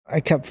I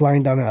kept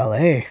flying down to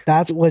LA.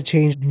 That's what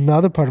changed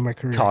another part of my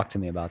career. Talk to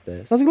me about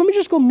this. I was like, let me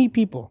just go meet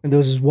people. And there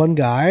was this one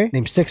guy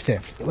named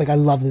Sixtiff. Like, I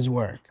loved his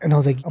work. And I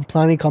was like, I'm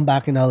planning to come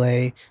back in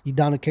LA. You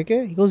down to kick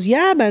it? He goes,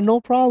 yeah, man, no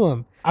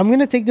problem. I'm going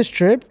to take this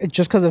trip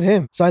just because of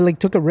him. So I like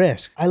took a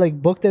risk. I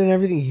like booked it and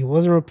everything. He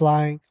wasn't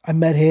replying. I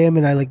met him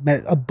and I like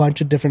met a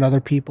bunch of different other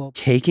people.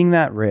 Taking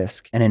that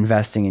risk and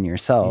investing in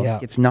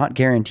yourself, it's not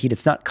guaranteed.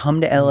 It's not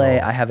come to LA.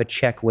 I have a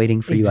check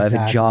waiting for you. I have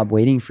a job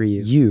waiting for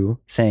you. You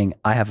saying,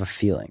 I have a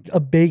feeling. A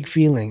big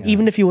feeling.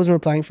 Even if he wasn't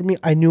replying for me,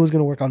 I knew it was going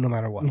to work out no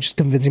matter what. I'm just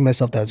convincing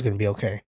myself that it's going to be okay.